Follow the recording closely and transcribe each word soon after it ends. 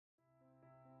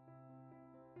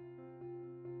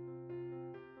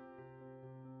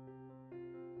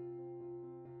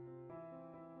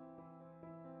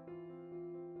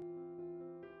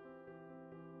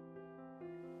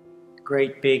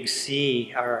Great Big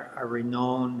Sea are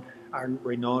renowned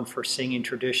for singing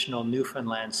traditional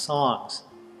Newfoundland songs.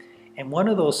 And one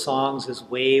of those songs is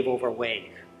Wave Over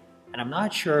Wave. And I'm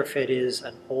not sure if it is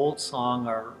an old song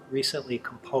or recently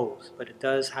composed, but it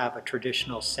does have a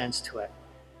traditional sense to it.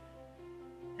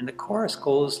 And the chorus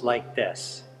goes like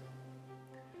this.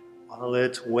 Well,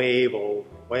 it's wave over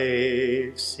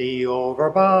wave, sea over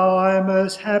bow, I'm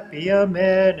as happy a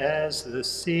man as the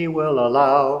sea will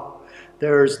allow.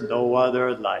 There's no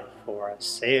other life for a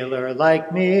sailor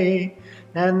like me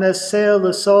than to sail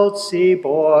the salt sea,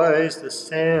 boys, to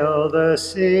sail the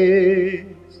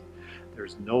seas.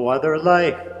 There's no other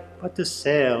life but to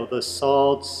sail the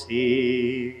salt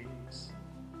seas.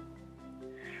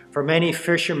 For many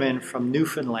fishermen from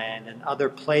Newfoundland and other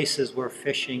places where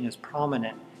fishing is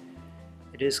prominent,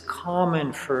 it is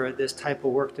common for this type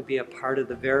of work to be a part of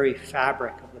the very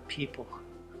fabric of the people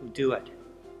who do it.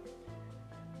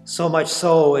 So much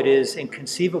so, it is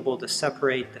inconceivable to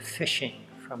separate the fishing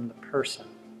from the person.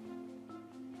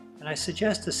 And I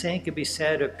suggest the same could be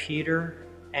said of Peter,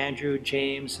 Andrew,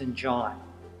 James, and John.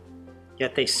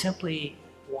 Yet they simply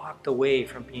walked away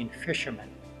from being fishermen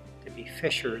to be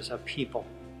fishers of people.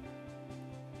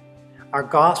 Our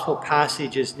gospel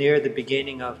passage is near the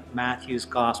beginning of Matthew's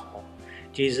gospel.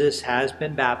 Jesus has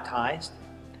been baptized,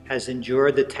 has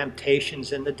endured the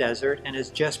temptations in the desert, and has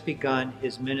just begun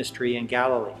his ministry in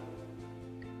Galilee.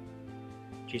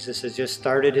 Jesus has just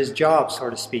started his job, so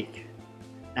to speak.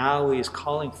 Now he is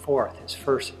calling forth his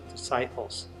first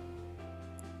disciples.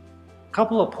 A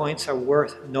couple of points are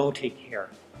worth noting here.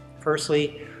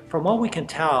 Firstly, from what we can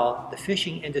tell, the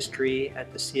fishing industry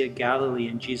at the Sea of Galilee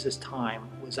in Jesus' time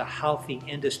was a healthy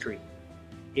industry.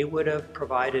 It would have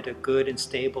provided a good and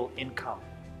stable income.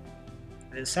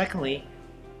 And then secondly,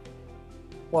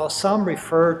 while some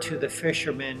refer to the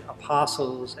fishermen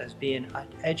apostles as being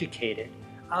uneducated,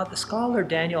 the scholar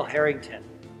Daniel Harrington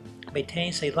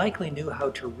maintains they likely knew how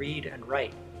to read and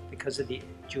write because of the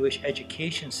Jewish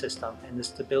education system and the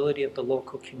stability of the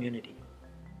local community.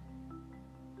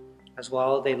 As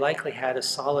well, they likely had a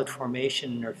solid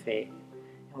formation in their faith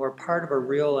and were part of a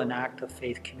real and active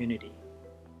faith community.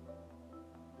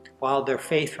 While their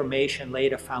faith formation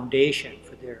laid a foundation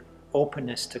for their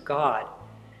openness to God,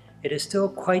 it is still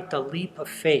quite the leap of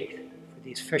faith for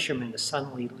these fishermen to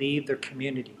suddenly leave their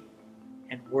community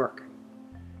and work.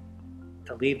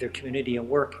 To leave their community and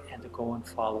work and to go and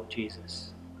follow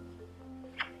Jesus.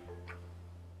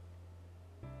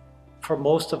 For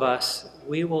most of us,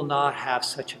 we will not have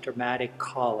such a dramatic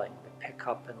calling to pick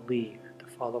up and leave to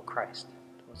follow Christ.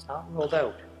 It's not ruled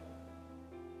out.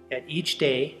 Yet each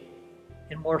day,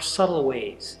 in more subtle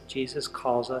ways, Jesus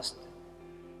calls us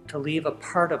to leave a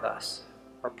part of us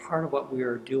or part of what we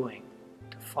are doing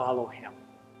to follow him.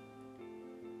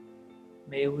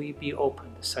 May we be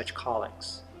open to such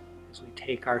callings as we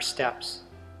take our steps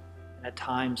and at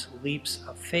times leaps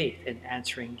of faith in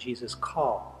answering Jesus'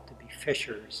 call to be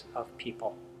fishers of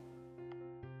people.